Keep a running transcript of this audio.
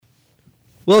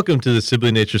Welcome to the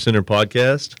Sibley Nature Center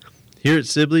podcast. Here at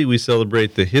Sibley, we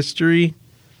celebrate the history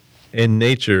and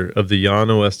nature of the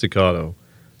Llano Estacado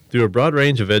through a broad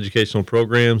range of educational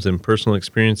programs and personal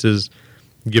experiences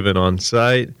given on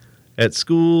site, at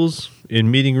schools, in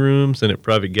meeting rooms, and at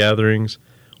private gatherings.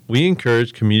 We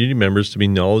encourage community members to be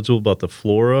knowledgeable about the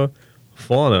flora,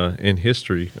 fauna, and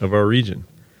history of our region.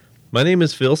 My name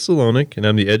is Phil Salonik, and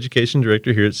I'm the Education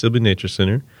Director here at Sibley Nature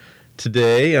Center.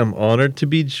 Today, I'm honored to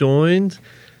be joined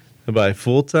by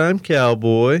full-time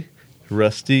cowboy,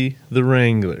 Rusty the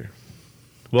Wrangler.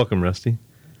 Welcome, Rusty.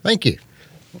 Thank you.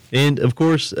 And, of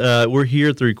course, we're here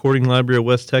at the Recording Library of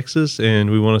West Texas, and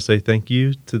we want to say thank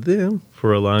you to them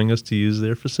for allowing us to use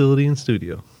their facility and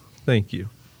studio. Thank you.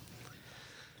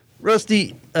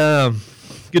 Rusty, good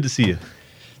to see you.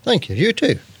 Thank you. You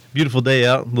too. Beautiful day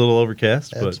out, a little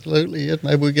overcast. Absolutely. But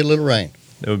maybe we get a little rain.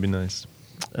 That would be nice.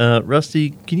 Rusty,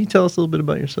 can you tell us a little bit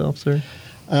about yourself, sir?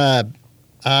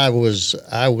 I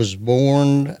was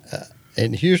born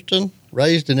in Houston,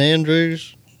 raised in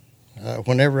Andrews.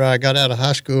 Whenever I got out of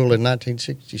high school in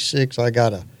 1966, I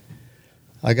got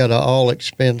an all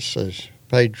expenses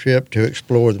paid trip to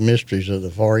explore the mysteries of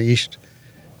the Far East,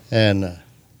 and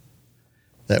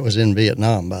that was in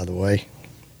Vietnam, by the way.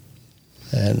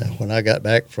 And when I got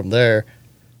back from there,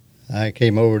 I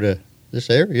came over to this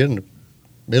area in the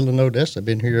middle of Odessa. I've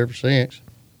been here ever since.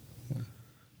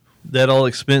 That all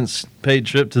expense paid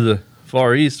trip to the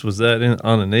Far East, was that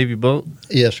on a Navy boat?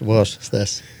 Yes, it was.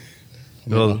 That's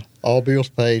all bills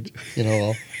paid,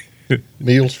 all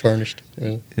meals furnished.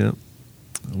 Yep.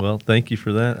 Well, thank you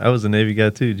for that. I was a Navy guy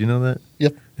too. Did you know that?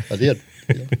 Yep, I did.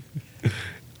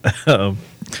 Yeah.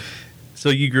 So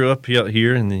you grew up out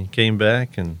here and then you came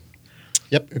back and...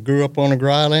 Yep, I grew up on a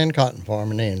dry land cotton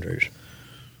farm in Andrews.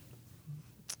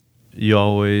 You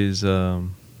always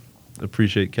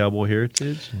appreciate cowboy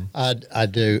heritage? I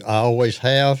do. I always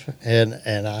have, and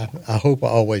I hope I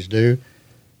always do.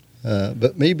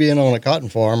 But me being on a cotton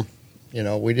farm,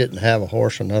 we didn't have a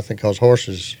horse or nothing because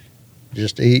horses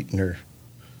just eat and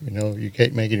you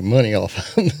can't make any money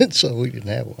off of them, so we didn't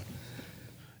have one.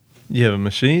 You have a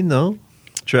machine, though?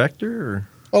 Tractor? Or?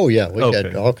 Oh, yeah. We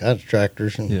had all kinds of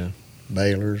tractors and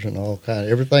balers and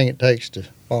everything it takes to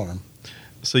farm.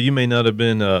 So you may not have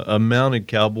been a mounted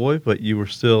cowboy, but you were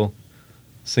still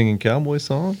singing cowboy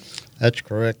songs? That's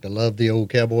correct. I love the old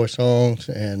cowboy songs,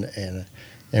 and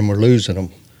we're losing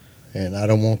them, and I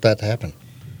don't want that to happen.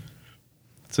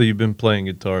 So you've been playing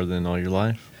guitar then all your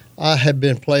life? I have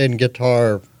been playing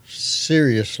guitar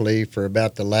seriously for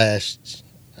about the last,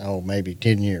 maybe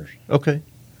 10 years. Okay.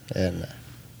 And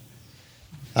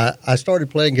I started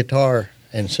playing guitar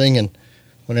and singing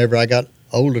whenever I got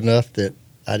old enough that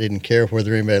I didn't care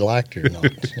whether anybody liked it or not.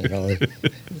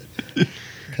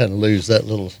 Kind of lose that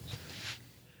little.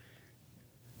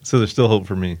 So there's still hope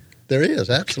for me. There is,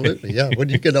 absolutely, yeah. When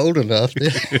you get old enough.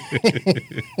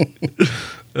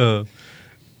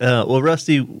 Well,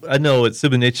 Rusty, I know at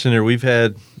Sibley Nature Center we've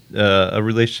had a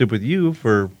relationship with you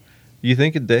for, you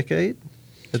think, a decade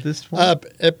at this point?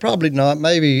 Probably not.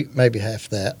 Maybe half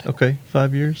that. Okay,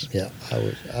 5 years. Yeah,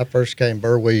 I first came.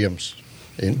 Burr Williams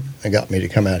and got me to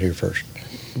come out here first.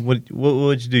 What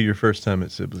did you do your first time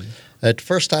at Sibley? At the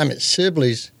first time at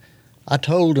Sibley's, I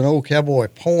told an old cowboy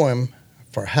poem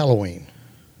for Halloween,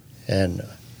 and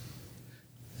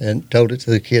told it to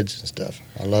the kids and stuff.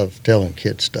 I love telling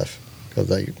kids stuff because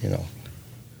they.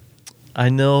 I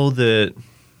know that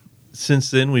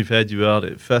since then we've had you out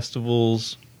at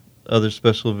festivals, other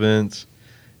special events,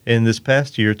 and this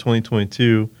past year,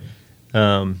 2022,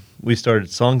 we started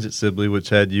Songs at Sibley, which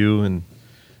had you and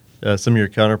some of your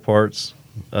counterparts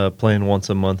playing once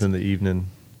a month in the evening.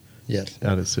 Yes,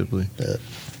 out at Sibley.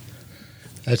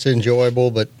 That's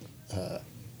enjoyable, but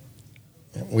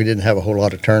we didn't have a whole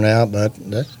lot of turnout. But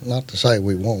that's not to say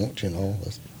we won't.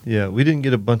 Yeah, we didn't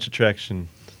get a bunch of traction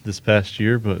this past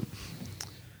year, but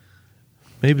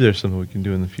maybe there's something we can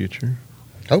do in the future.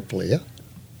 Hopefully, yeah.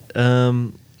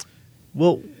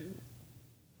 Well,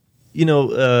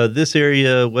 this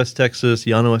area, West Texas,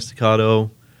 Llano Estacado,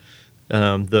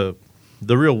 the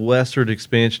real westward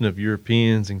expansion of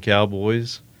Europeans and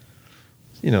cowboys,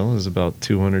 it was about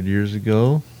 200 years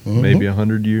ago, maybe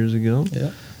 100 years ago.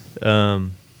 Yeah.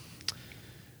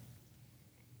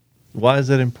 Why is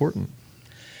that important?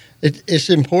 It's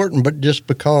important, but just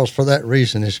because for that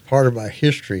reason, it's part of our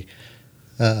history.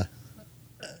 The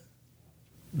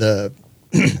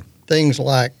things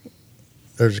like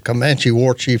there's a Comanche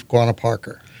war chief, Quanah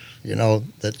Parker,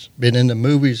 that's been in the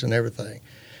movies and everything.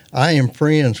 I am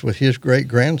friends with his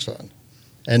great-grandson,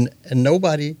 and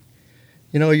nobody,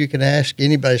 you can ask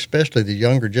anybody, especially the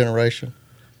younger generation,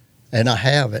 And I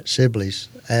have at Sibley's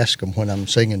asked them when I'm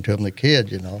singing to them, the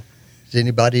kids, has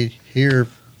anybody here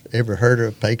ever heard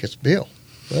of Pecos Bill?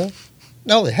 Well,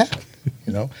 no, they haven't.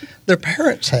 Their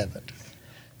parents haven't.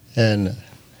 And,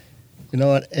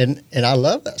 and I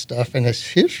love that stuff, and it's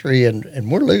history,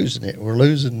 and we're losing it. We're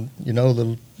losing,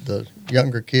 the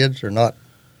younger kids are not,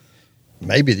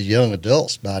 maybe the young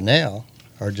adults by now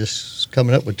are just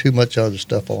coming up with too much other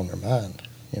stuff on their mind,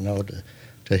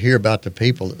 to hear about the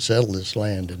people that settled this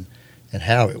land and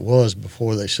how it was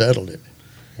before they settled it,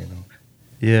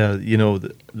 Yeah,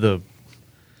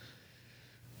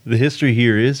 the history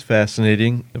here is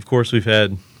fascinating. Of course, we've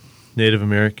had Native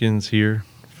Americans here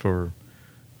for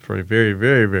a very,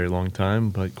 very, very long time,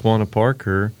 but Quanah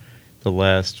Parker, the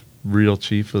last real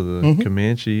chief of the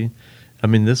Comanche, I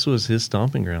mean, this was his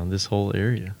stomping ground, this whole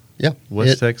area. Yeah.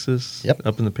 West Texas,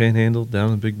 up in the Panhandle,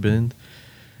 down in Big Bend.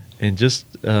 And just,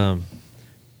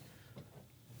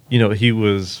 he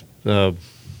was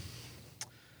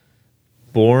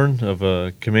born of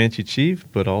a Comanche chief,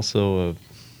 but also a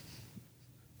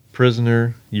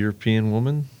prisoner European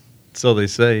woman. So they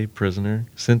say, prisoner,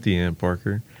 Cynthia Ann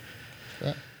Parker.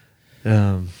 Right.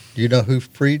 Do you know who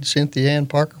freed Cynthia Ann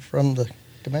Parker from the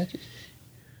Comanches?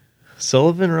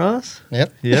 Sullivan Ross?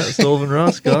 Yep. Yeah, Sullivan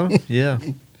Ross, got him. Yeah.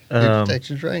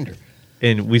 Texas Ranger.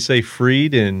 And we say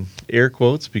freed in air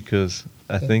quotes because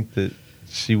I think that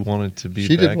she wanted to be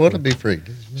She back. didn't want to be freed.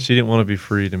 She didn't want to be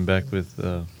freed and back with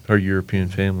her European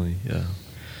family.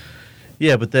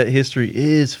 Yeah, but that history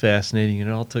is fascinating, and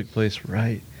it all took place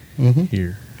right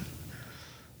here.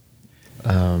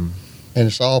 And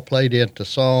it's all played into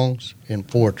songs and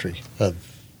poetry of,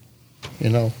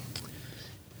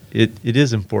 It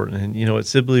is important. And, at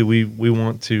Sibley, we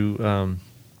want to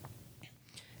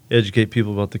educate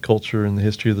people about the culture and the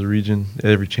history of the region at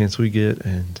every chance we get.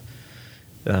 And,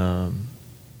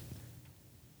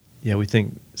 we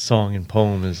think song and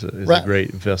poem is a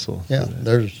great vessel. Yeah,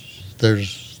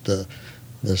 there's the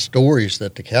stories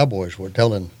that the cowboys were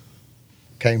telling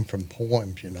came from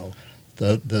poems,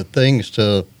 The things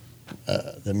to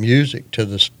the music to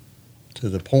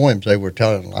the poems they were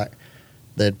telling, like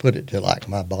they'd put it to like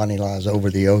My Bonnie Lies Over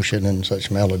the Ocean and such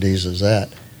melodies as that.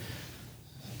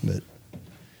 But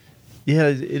yeah,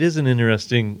 it is an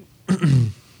interesting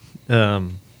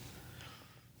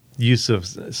use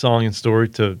of song and story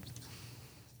to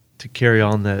carry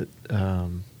on that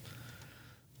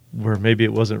where maybe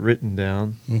it wasn't written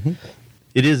down.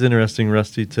 It is interesting,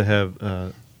 Rusty, to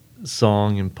have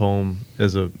song and poem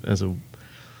as a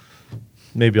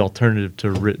maybe alternative to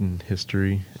written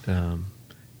history, and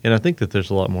I think that there's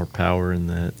a lot more power in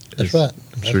that. That's right.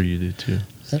 I'm sure you do too.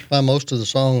 That's why most of the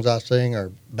songs I sing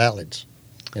are ballads.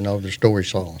 They're story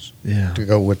songs. Yeah. To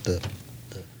go with the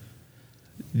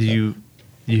Do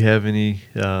you have any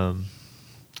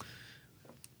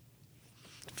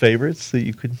favorites that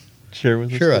you could share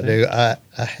with us? Sure, today? I do.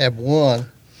 I have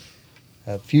one.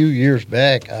 A few years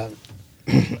back,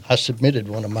 I submitted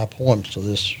one of my poems to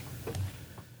this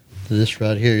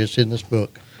right here. It's in this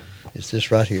book. It's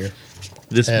this right here.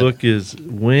 This book is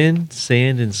Wind,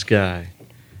 Sand, and Sky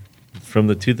from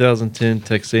the 2010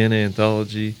 Texana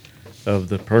Anthology of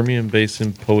the Permian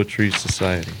Basin Poetry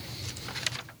Society.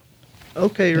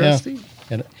 Okay, Rusty.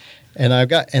 And I've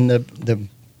got the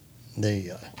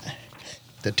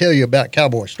to tell you about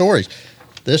cowboy stories.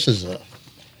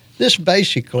 This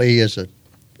basically is a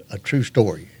true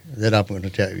story that I'm going to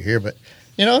tell you here, but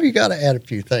you got to add a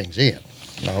few things in.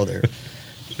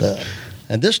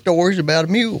 And this story's about a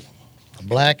mule, a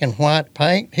black and white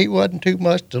paint. He wasn't too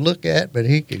much to look at, but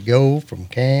he could go from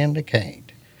can to cane.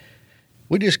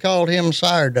 We just called him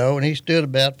Sourdough, and he stood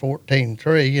about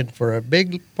 14'3", and for a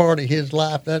big part of his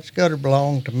life, that scudder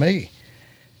belonged to me.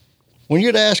 When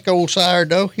you'd ask old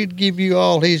Sourdough, he'd give you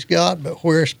all he's got, but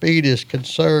where speed is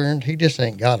concerned, he just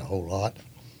ain't got a whole lot.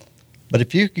 But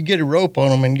if you could get a rope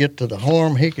on him and get to the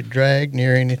horn, he could drag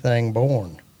near anything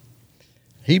born.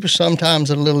 He was sometimes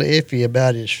a little iffy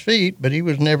about his feet, but he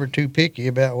was never too picky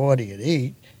about what he'd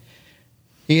eat.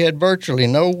 He had virtually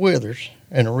no withers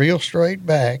and a real straight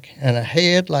back and a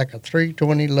head like a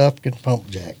 320 Lufkin pump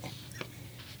jack.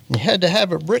 You had to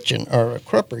have a britchin or a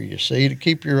crupper, you see, to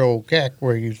keep your old cack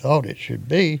where you thought it should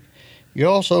be. You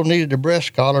also needed a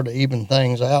breast collar to even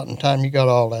things out, and time you got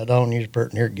all that on, you was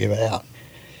pretty near give out.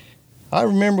 I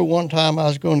remember one time I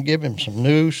was going to give him some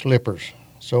new slippers,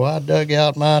 so I dug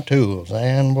out my tools,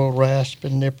 anvil, rasp,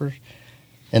 and nippers,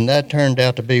 and that turned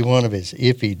out to be one of his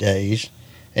iffy days,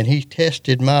 and he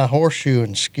tested my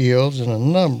horseshoeing skills in a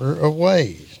number of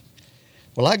ways.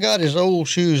 Well, I got his old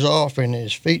shoes off and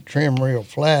his feet trimmed real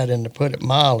flat, and to put it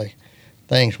mildly,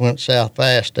 things went south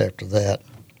fast after that.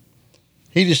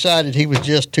 He decided he was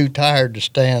just too tired to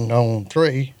stand on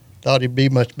three. Thought he'd be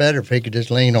much better if he could just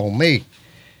lean on me.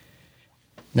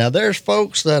 Now, there's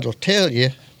folks that'll tell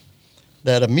you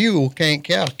that a mule can't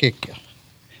cow kick you.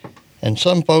 And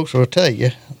some folks will tell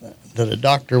you that a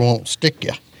doctor won't stick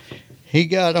you. He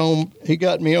got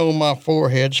me on my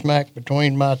forehead, smack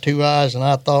between my two eyes, and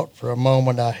I thought for a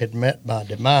moment I had met my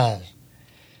demise.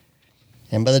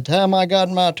 And by the time I got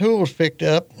my tools picked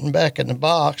up and back in the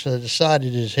box, I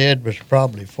decided his head was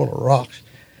probably full of rocks.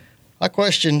 I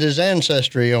questioned his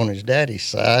ancestry on his daddy's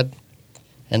side,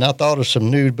 and I thought of some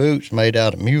new boots made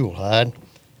out of mule hide.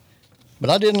 But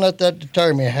I didn't let that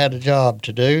deter me. I had a job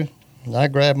to do, and I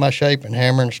grabbed my shaping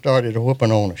hammer and started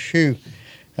whooping on a shoe.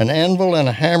 An anvil and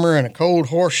a hammer and a cold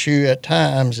horseshoe at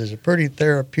times is a pretty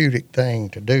therapeutic thing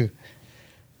to do.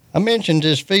 I mentioned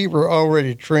his feet were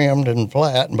already trimmed and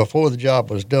flat, and before the job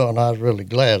was done, I was really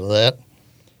glad of that.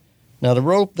 Now, the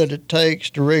rope that it takes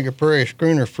to rig a prairie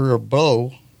schooner for a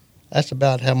blow, that's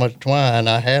about how much twine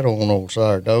I had on old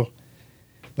Sourdough.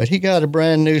 But he got a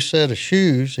brand new set of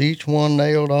shoes, each one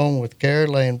nailed on with care,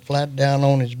 laying flat down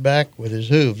on his back with his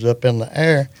hooves up in the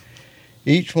air.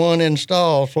 Each one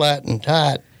installed flat and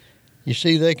tight. You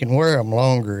see, they can wear them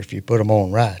longer if you put them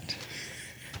on right.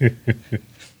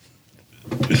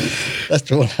 That's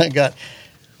the one I got.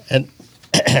 And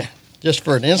just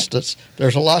for an instance,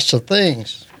 there's lots of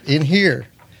things in here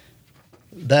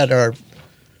that are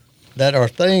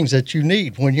things that you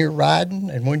need when you're riding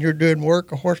and when you're doing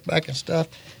work or horseback and stuff.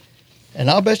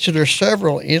 And I'll bet you there's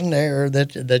several in there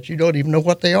that you don't even know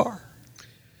what they are.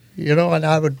 And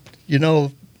I would,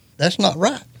 that's not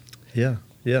right. Yeah,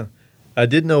 yeah. I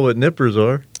did know what nippers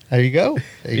are. There you go.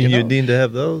 You need to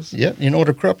have those? Yep. You know what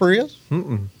a crupper is?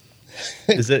 Mm-mm.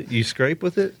 Is that you scrape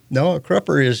with it? No, a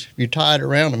crupper is you tie it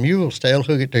around a mule's tail,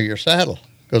 hook it to your saddle,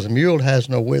 because a mule has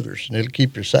no withers, and it'll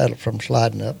keep your saddle from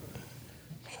sliding up.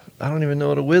 I don't even know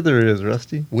what a wither is,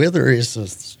 Rusty. Wither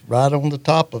is right on the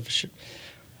top of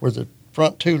where the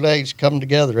front two legs come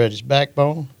together at his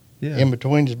backbone. Yeah. In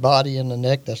between his body and the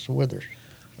neck, that's the withers.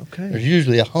 Okay. There's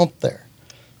usually a hump there.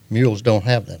 Mules don't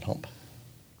have that hump.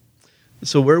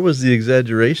 So where was the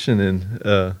exaggeration in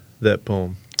that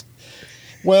poem?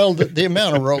 Well, the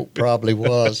amount of rope probably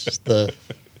was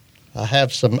I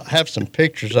have some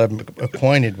pictures. I'm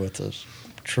acquainted with this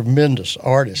tremendous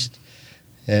artist,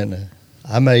 and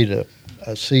I made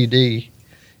a CD,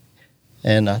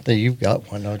 and I think you've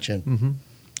got one, don't you? Mm-hmm.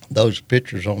 Those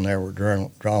pictures on there were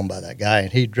drawn by that guy,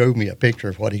 and he drew me a picture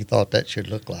of what he thought that should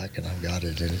look like, and I've got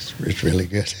it, and it's really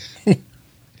good.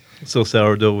 So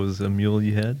Sourdough was a mule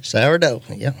you had? Sourdough,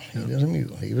 yeah, he was a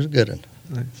mule. He was a good one.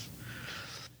 Nice.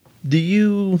 Do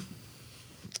you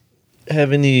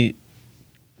have any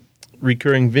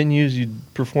recurring venues you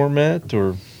perform at,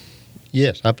 or?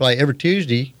 Yes, I play every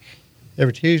Tuesday.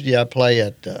 Every Tuesday I play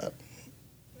at the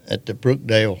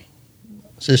Brookdale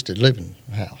Assisted Living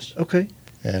House. Okay.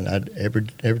 And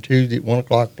every Tuesday at 1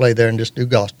 o'clock play there and just do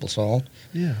gospel songs.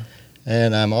 Yeah.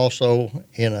 And I'm also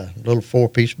in a little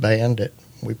 4-piece band that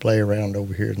we play around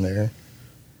over here and there.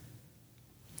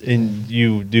 And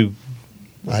you do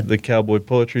the Cowboy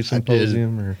Poetry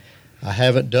Symposium? Or? I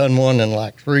haven't done one in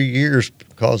like 3 years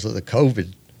because of the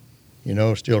COVID.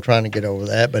 Still trying to get over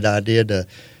that. But I did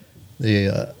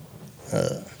the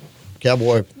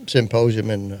Cowboy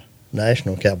Symposium and the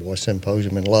National Cowboy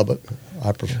Symposium in Lubbock.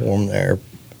 I performed there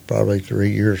probably 3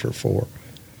 years or 4.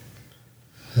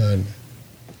 And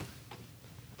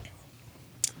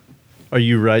are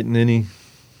you writing any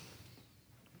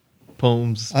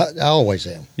poems? I always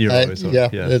am. You always are.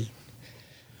 Yeah.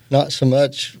 Not so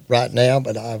much right now,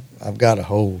 but I've got a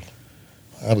whole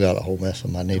mess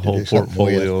of them I need to do something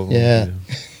portfolio. with. Yeah.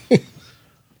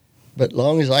 But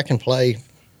long as I can play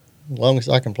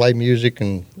music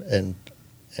and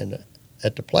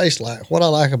at the place, like what I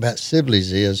like about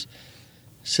Sibley's is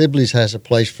Sibley's has a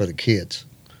place for the kids,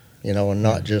 and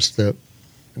not just the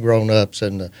grown-ups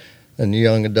and the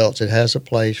young adults. It has a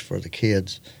place for the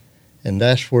kids, and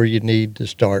that's where you need to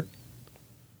start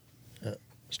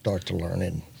to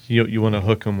learning. You want to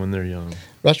hook them when they're young.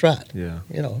 That's right. Yeah.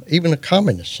 Even the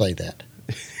communists say that.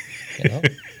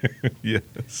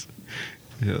 Yes.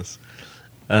 Yes.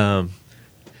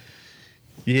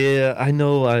 Yeah, I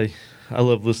know. I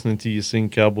love listening to you sing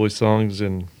cowboy songs,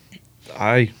 and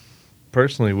I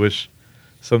personally wish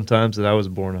sometimes that I was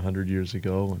born 100 years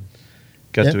ago and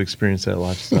got to experience that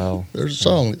lifestyle. There's a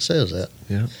song that says that.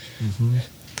 Yeah.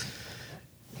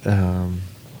 Mm-hmm.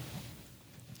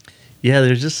 Yeah,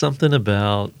 there's just something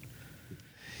about,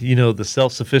 the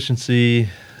self-sufficiency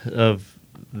of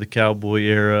the cowboy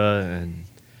era and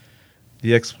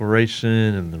the exploration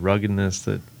and the ruggedness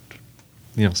that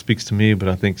speaks to me, but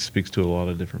I think speaks to a lot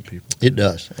of different people. It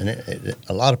does, and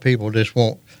a lot of people just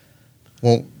won't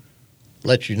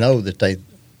let you know that they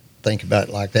think about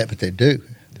it like that, but they do.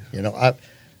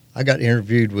 I got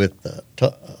interviewed with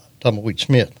Tumbleweed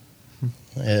Smith,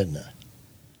 and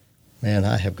man,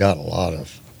 I have got a lot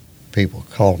of people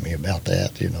call me about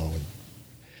that. And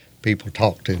people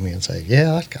talk to me and say,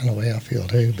 "Yeah, that's kind of the way I feel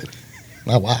too," but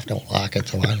my wife don't like it,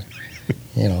 so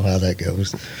how that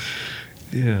goes.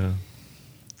 Yeah.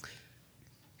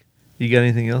 You got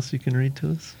anything else you can read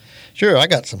to us? Sure, I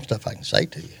got some stuff I can say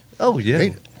to you. Oh yeah,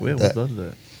 Read it. We'd love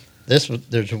that.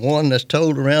 There's one that's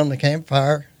told around the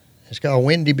campfire. It's called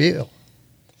Windy Bill.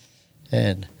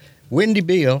 And Windy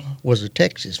Bill was a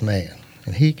Texas man,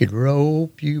 and he could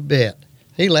rope, you bet.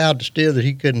 He allowed the steer that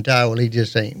he couldn't tie, well, he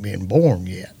just ain't been born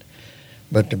yet.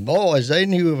 But the boys, they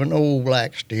knew of an old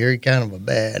black steer, kind of a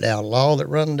bad outlaw that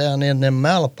run down in them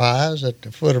malapais at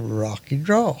the foot of a rocky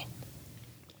draw.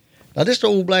 Now, this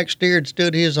old black steer had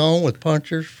stood his own with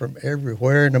punchers from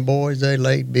everywhere, and the boys, they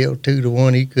laid Bill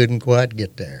 2-1. He couldn't quite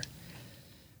get there.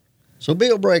 So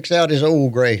Bill breaks out his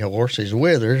old gray horse, his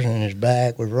withers, and his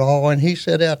back was raw, and he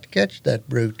set out to catch that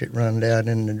brute that run down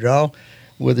in the draw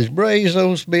with his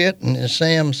Brazos bit and his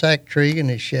Sam sack tree and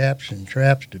his shaps and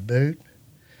traps to boot.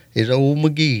 His old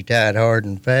McGee tied hard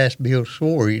and fast. Bill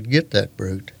swore he'd get that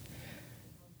brute.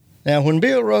 Now, when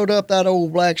Bill rode up that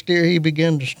old black steer, he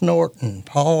began to snort and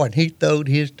paw, and he throwed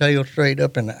his tail straight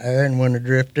up in the air and went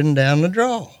a-drifting down the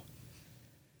draw.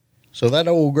 So that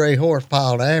old gray horse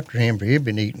piled after him, for he'd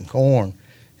been eating corn,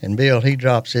 and Bill, he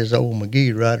drops his old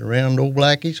McGee right around old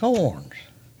Blackie's horns.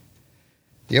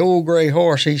 The old gray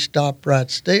horse, he stopped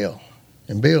right still,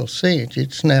 and Bill's cinch,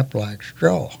 it snapped like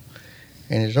straw,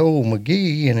 and his old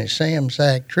McGee and his Sam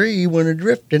sack tree went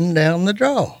a-drifting down the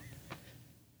draw.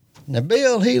 Now,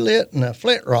 Bill, he lit in a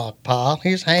flint rock pile.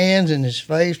 His hands and his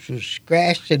face was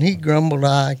scratched, and he grumbled,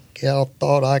 "I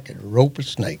thought I could rope a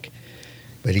snake."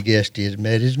 But he guessed he had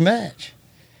met his match.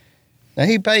 Now,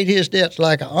 he paid his debts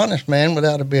like an honest man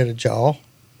without a bit of jaw,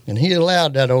 and he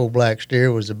allowed that old black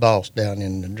steer was the boss down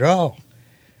in the draw.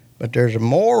 But there's a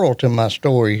moral to my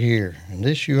story here, and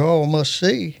this you all must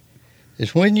see,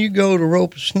 is when you go to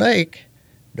rope a snake,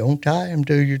 don't tie him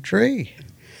to your tree.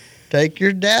 Take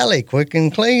your dally quick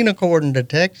and clean according to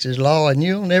Texas law, and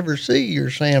you'll never see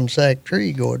your Sam sack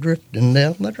tree go drifting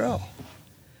down the draw.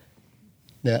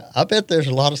 Now, I bet there's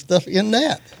a lot of stuff in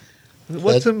that.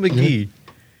 What's a McGee?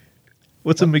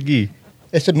 What's a McGee?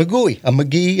 It's a McGooey. A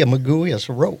McGooey, it's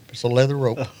a rope. It's a leather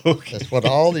rope. Okay. That's what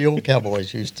all the old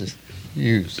cowboys used to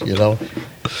use,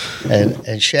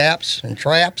 And shaps and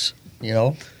traps,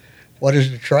 What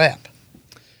is a trap?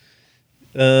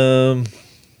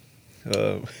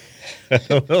 I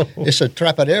don't know. It's a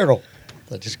trapadero.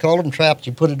 They just call them traps.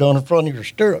 You put it on the front of your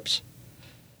stirrups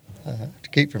to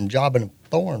keep from jobbing a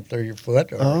thorn through your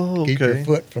foot, or keep your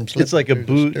foot from slipping. It's like a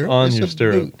boot on your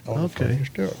stirrup. On the front of your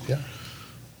stirrup, yeah.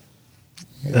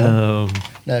 Now,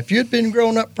 if you'd been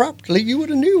grown up properly, you would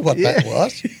have knew what that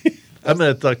was. I'm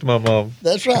going to talk to my mom.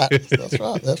 That's right. That's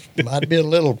right. That might be a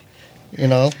little,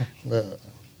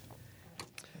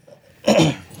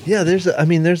 Yeah, there's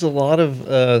a lot of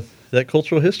that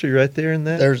cultural history right there in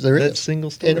that. There that is.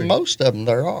 Single story. And most of them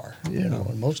there are.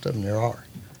 And most of them there are.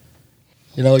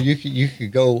 You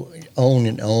could go on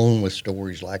and on with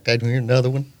stories like that. Here's another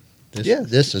one.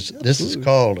 This is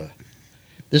called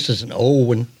this is an old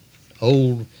one.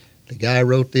 The guy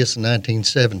wrote this in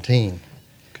 1917.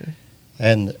 Okay.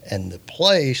 And the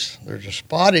place, there's a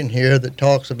spot in here that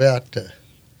talks about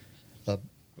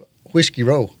Whiskey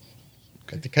Row,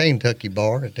 at the Kentucky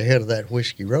bar at the head of that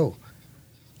Whiskey Row.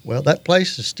 Well, that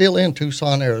place is still in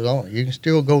Tucson, Arizona. You can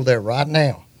still go there right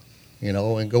now,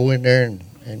 and go in there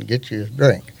and get you a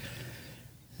drink.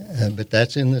 But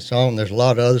that's in the song. There's a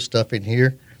lot of other stuff in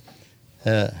here,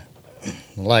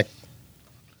 like,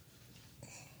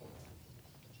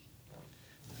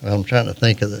 I'm trying to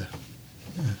think of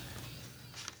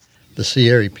the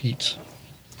Sierra Peaks.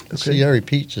 The Sierra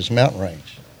Peaks is a mountain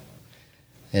range,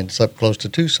 and it's up close to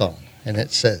Tucson. And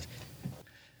it says,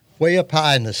 way up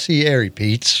high in the Sierra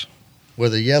Peaks, where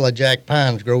the yellow jack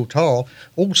pines grow tall,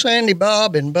 old Sandy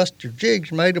Bob and Buster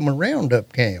Jiggs made them a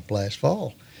roundup camp last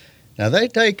fall. Now, they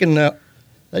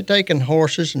taken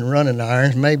horses and running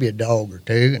irons, maybe a dog or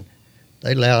two, and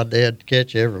they allowed Dad to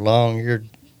catch every long-eared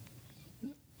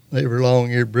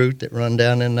brute that run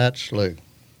down in that slough.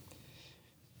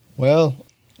 Well,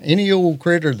 any old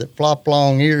critter that flopped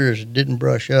long ears and didn't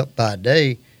brush up by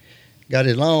day got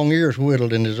his long ears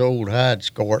whittled and his old hide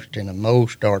scorched in a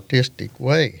most artistic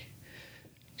way.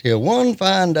 Till one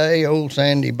fine day, old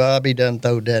Sandy Bobby done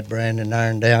throwed that branding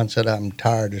iron down, said, I'm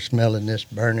tired of smelling this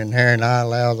burning hair, and I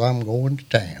allows I'm going to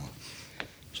town.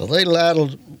 So they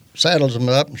saddles them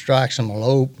up and strikes them a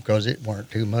lope because it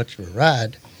weren't too much of a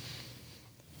ride.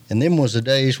 And them was the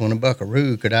days when a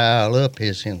buckaroo could ile up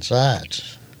his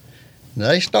insides.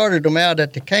 They started them out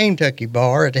at the Kentucky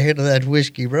bar at the head of that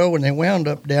whiskey row, and they wound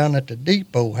up down at the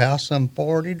depot house some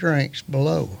 40 drinks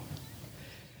below.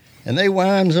 And they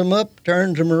winds them up,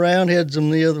 turns them around, heads them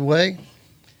the other way.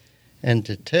 And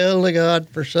to tell the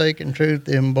God-forsaken truth,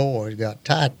 them boys got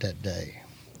tight that day.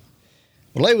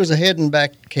 Well, they was a-heading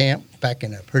back to camp,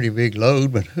 packing a pretty big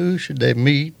load, but who should they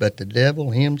meet but the devil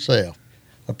himself,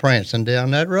 a-prancing down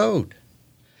that road.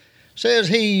 Says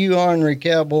he, you ornery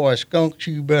cowboy skunks,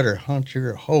 you better hunt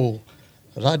your hole,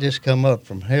 'cause I just come up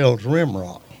from hell's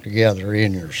rimrock to gather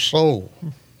in your soul.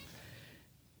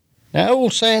 Now,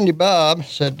 old Sandy Bob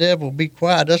said, devil, be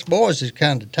quiet. Us boys is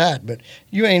kind of tight, but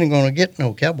you ain't going to get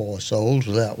no cowboy souls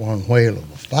without one whale of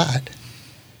a fight.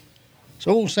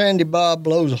 So old Sandy Bob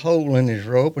blows a hole in his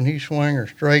rope, and he swung her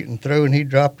straight and through, and he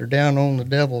dropped her down on the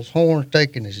devil's horns,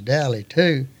 taking his dally,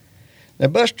 too. Now,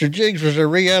 Buster Jiggs was a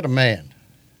Riata man.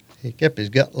 He kept his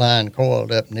gut line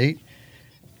coiled up neat.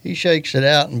 He shakes it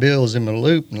out and builds him a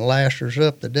loop and lashers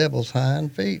up the devil's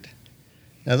hind feet.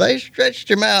 Now, they stretched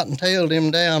him out and tailed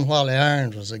him down while the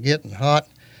irons was a-getting hot.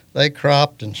 They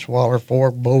cropped and swallered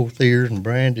forked both ears and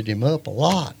branded him up a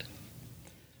lot.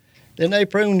 Then they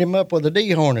pruned him up with a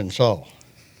dehorning saw,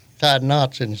 tied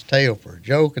knots in his tail for a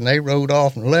joke, and they rode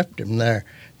off and left him there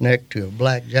neck to a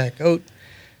blackjack oat.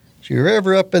 So you're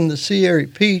ever up in the Sierra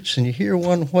Peaks and you hear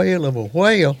one whale of a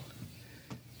whale,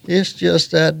 it's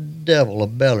just that devil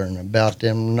a-bellering about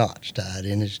them knots tied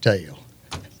in his tail.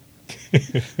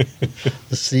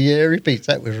 The Sierra Peaks,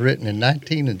 that was written in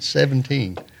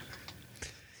 1917.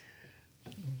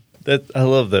 I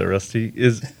love that, Rusty.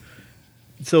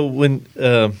 So when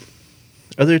are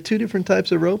there two different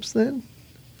types of ropes then?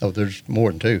 Oh, there's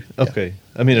more than two. Okay, yeah.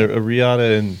 I mean a riata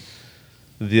and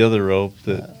the other rope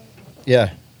that.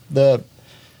 Yeah,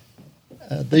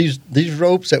 these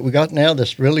ropes that we got now,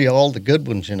 that's really all the good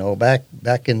ones. You know, back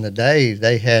in the day,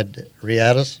 they had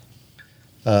riatas,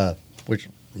 which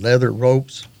leather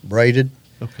ropes braided.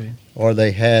 Okay. Or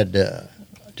they had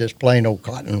just plain old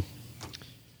cotton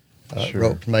Sure.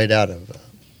 ropes made out of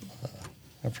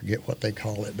I forget what they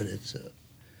call it, but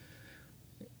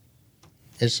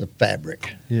it's a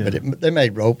fabric. Yeah. But they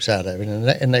made ropes out of it,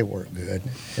 and they work good.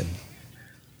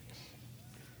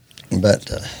 But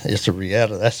it's a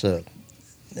riata.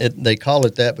 They call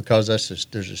it that because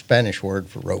there's a Spanish word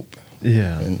for rope.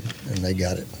 Yeah. And they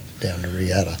got it down to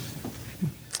riata.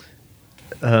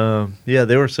 Yeah,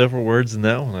 there were several words in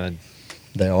that one.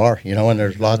 They are, and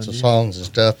there's lots of songs and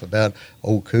stuff about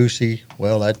old Coosey.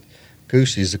 Well, that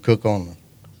Coosey's the cook on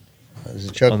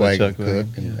the chuck wagon cook,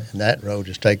 and that word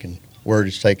is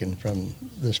taken from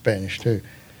the Spanish too,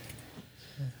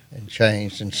 and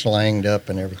changed and slanged up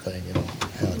and everything.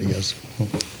 How it is.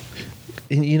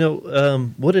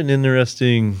 And what an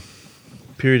interesting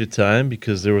period of time,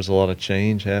 because there was a lot of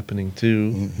change happening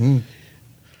too. Mm-hmm.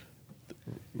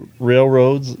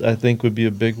 Railroads, I think, would be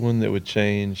a big one that would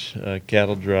change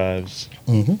cattle drives.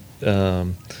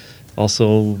 Mm-hmm.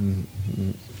 Also,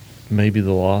 maybe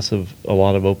the loss of a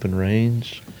lot of open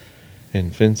range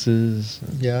and fences.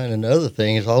 Yeah, and another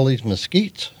thing is all these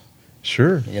mesquites.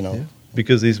 Sure. Yeah.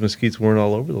 Because these mesquites weren't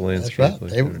all over the landscape.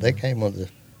 That's right. Like They came with the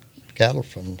cattle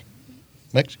from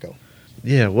Mexico.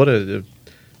 Yeah, the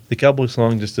cowboy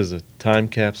song just as a time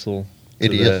capsule.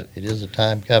 It is. It is a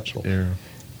time capsule. Era.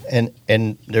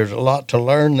 And there's a lot to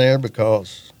learn there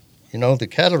because, the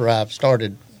cattle drive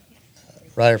started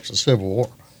right after the Civil War.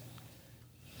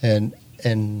 And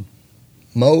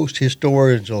most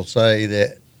historians will say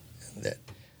that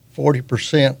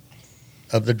 40%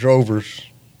 of the drovers,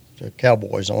 the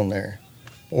cowboys on there,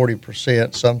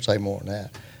 40%, some say more than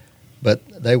that, but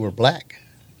they were black.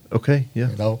 Okay,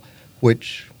 yeah.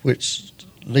 Which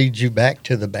leads you back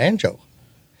to the banjo.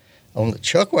 On the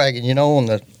chuck wagon, on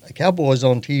the cowboys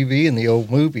on TV and the old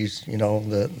movies,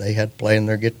 they had playing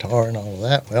their guitar and all of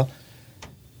that. Well,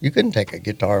 you couldn't take a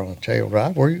guitar on a tail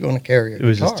drive. Where are you going to carry a guitar? It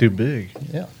was just too big.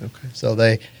 Yeah. Okay. So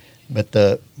but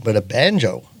a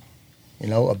banjo,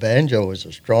 a banjo is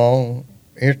a strong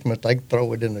instrument. They could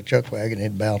throw it in the chuck wagon,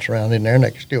 it'd bounce around in there, and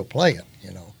they could still play it,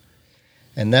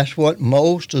 And that's what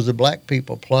most of the black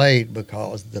people played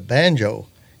because the banjo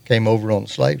came over on the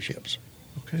slave ships.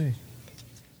 Okay.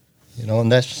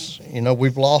 And that's,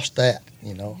 we've lost that,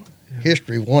 Yeah.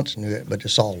 History once knew it, but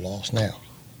it's all lost now.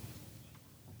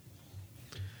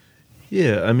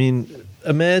 Yeah, I mean,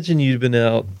 imagine you'd been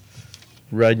out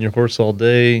riding your horse all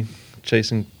day,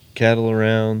 chasing cattle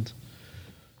around.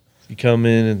 You come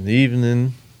in the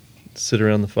evening, sit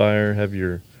around the fire, have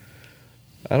your,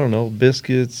 I don't know,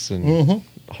 biscuits and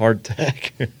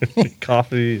hardtack,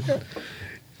 coffee,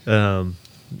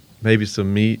 maybe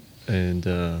some meat, and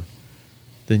then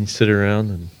you sit around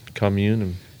and commune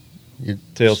and You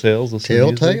tell tales, listen to tell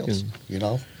music. tales, And, you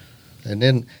know. And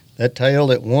then that tale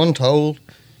that one told,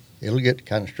 it'll get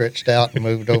kind of stretched out and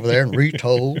moved over there and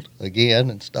retold again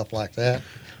and stuff like that.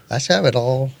 That's how it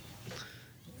all.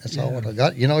 That's all what I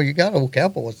got. You know, you got old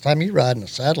cowboy. It's time you ride in the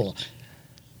saddle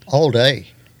all day,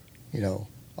 you know,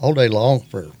 all day long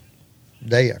for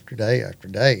day after day after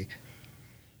day.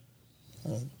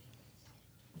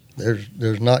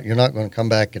 There's not. You're not going to come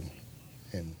back and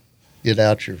get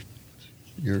out your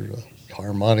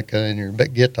harmonica and your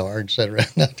guitar and sit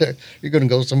around out there. You're going to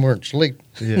go somewhere and sleep.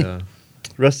 yeah.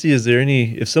 Rusty, is there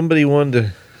any, if somebody wanted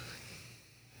to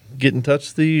get in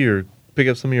touch with you or pick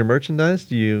up some of your merchandise,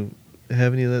 do you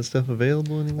have any of that stuff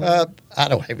available anymore? I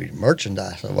don't have any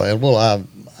merchandise available.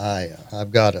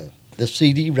 I've got this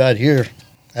CD right here.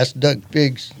 That's Doug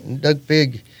Figg's. And Doug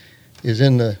Figg is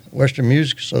in the Western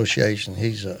Music Association.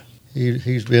 He's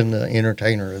been the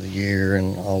entertainer of the year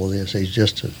and all of this. He's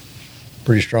just a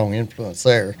pretty strong influence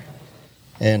there.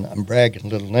 And I'm bragging a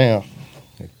little now.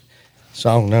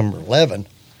 Song number 11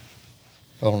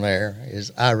 on there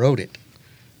is I Wrote It.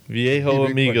 Viejo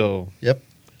Amigo. Yep.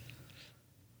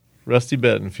 Rusty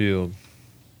Bettenfield.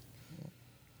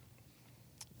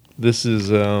 This is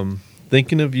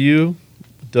Thinking of You,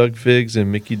 Doug Figgs,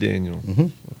 and Mickey Daniel. Mm-hmm.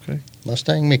 Okay.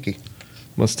 Mustang Mickey.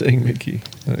 Mustang Mickey.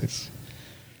 Nice.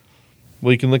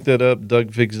 Well, you can look that up,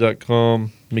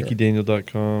 dougfiggs.com,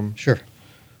 mickeydaniel.com. Sure.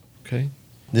 Okay.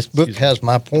 This book Excuse me. has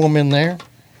my poem in there,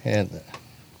 and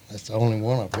that's the only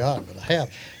one I've got. But I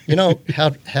have, you know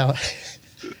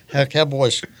how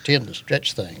cowboys tend to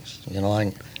stretch things. You know,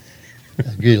 I'll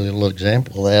give you a little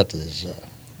example of that. Is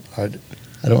I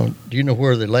don't. Do you know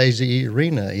where the Lazy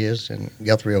Arena is in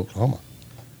Guthrie, Oklahoma?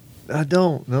 I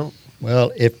don't, no.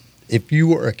 Well, if you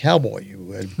were a cowboy, you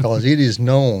would, because it is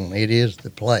known. It is the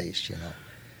place. You know,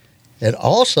 and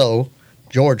also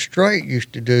George Strait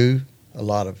used to do a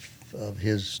lot of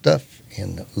his stuff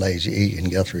in Lazy E in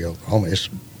Guthrie, Oklahoma. It's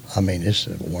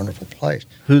a wonderful place.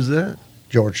 Who's that?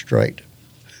 George Strait.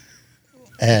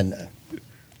 And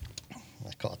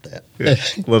I caught that. Yeah,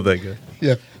 love that guy.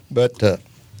 Yeah. But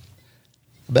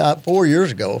about 4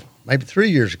 years ago, maybe 3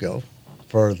 years ago,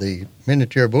 for the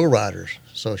Miniature Bull Riders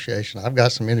Association, I've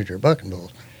got some miniature bucking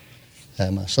bulls.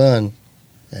 And my son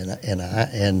and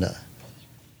I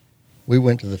we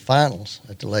went to the finals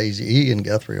at the Lazy E in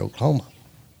Guthrie, Oklahoma.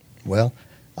 Well,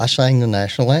 I sang the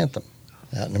national anthem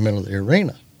out in the middle of the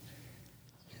arena.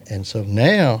 And so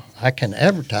now I can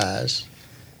advertise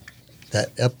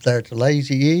that up there at the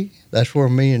Lazy E, that's where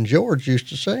me and George used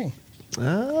to sing.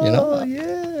 Oh, You know,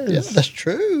 yes. Yeah, that's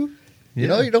true. Yeah. You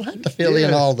know, you don't have to fill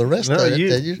in all the rest of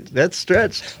it. That's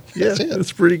stretched. Yeah, That's it.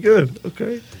 that's pretty good.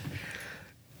 Okay.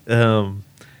 Well,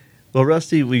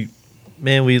 Rusty, we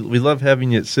love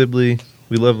having you at Sibley.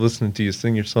 We love listening to you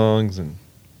sing your songs and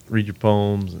read your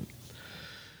poems and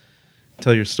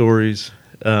tell your stories.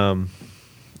 And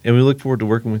we look forward to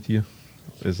working with you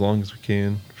as long as we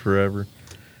can, forever.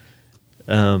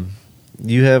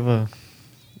 You have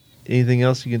anything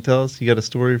else you can tell us? You got a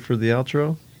story for the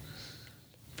outro?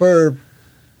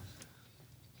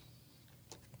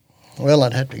 Well,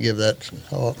 I'd have to give that some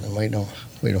thought, and we don't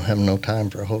have no time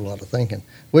for a whole lot of thinking,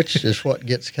 which is what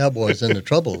gets cowboys into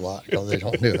trouble a lot, because they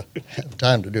don't have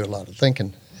time to do a lot of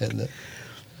thinking.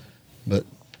 But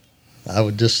I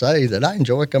would just say that I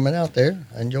enjoy coming out there.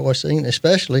 I enjoy singing,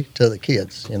 especially to the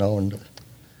kids, you know. And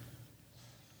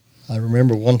I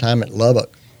remember one time at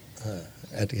Lubbock,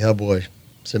 at the Cowboy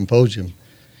Symposium,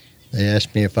 they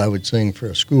asked me if I would sing for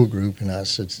a school group, and I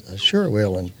said, I sure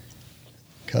will. And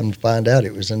come to find out,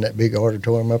 it was in that big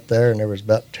auditorium up there, and there was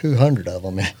about 200 of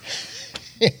them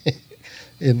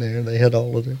in there. They had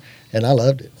all of them, and I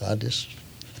loved it. I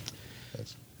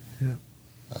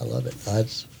love it.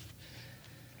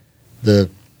 The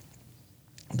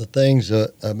things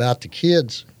about the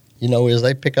kids, you know, is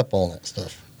they pick up on that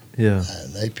stuff. Yeah.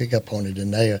 They pick up on it,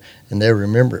 and they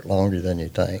remember it longer than you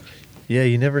think. Yeah,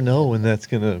 you never know when that's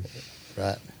going to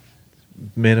Right.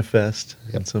 manifest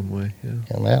in Yep. some way. Yeah.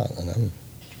 Come out,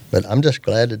 but I'm just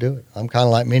glad to do it. I'm kind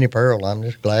of like Minnie Pearl. I'm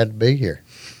just glad to be here.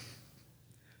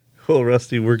 Well,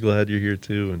 Rusty, we're glad you're here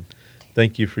too, and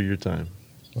thank you for your time.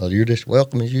 Well, you're just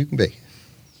welcome as you can be.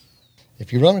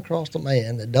 If you run across a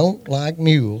man that don't like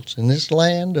mules in this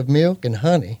land of milk and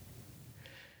honey,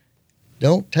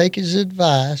 don't take his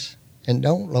advice and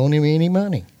don't loan him any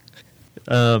money.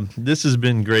 This has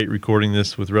been great recording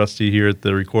this with Rusty here at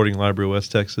the Recording Library of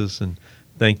West Texas, and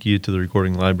thank you to the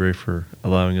Recording Library for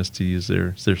allowing us to use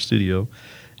their studio.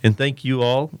 And thank you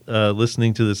all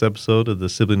listening to this episode of the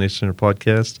Sibley Nature Center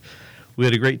podcast. We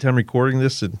had a great time recording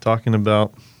this and talking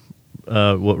about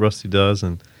what Rusty does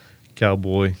and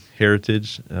cowboy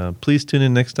heritage. Please tune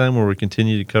in next time where we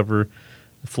continue to cover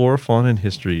the flora, fauna, and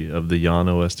history of the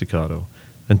Llano Estacado.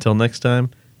 Until next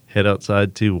time, head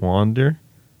outside to wander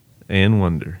and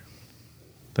wonder.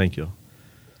 Thank you.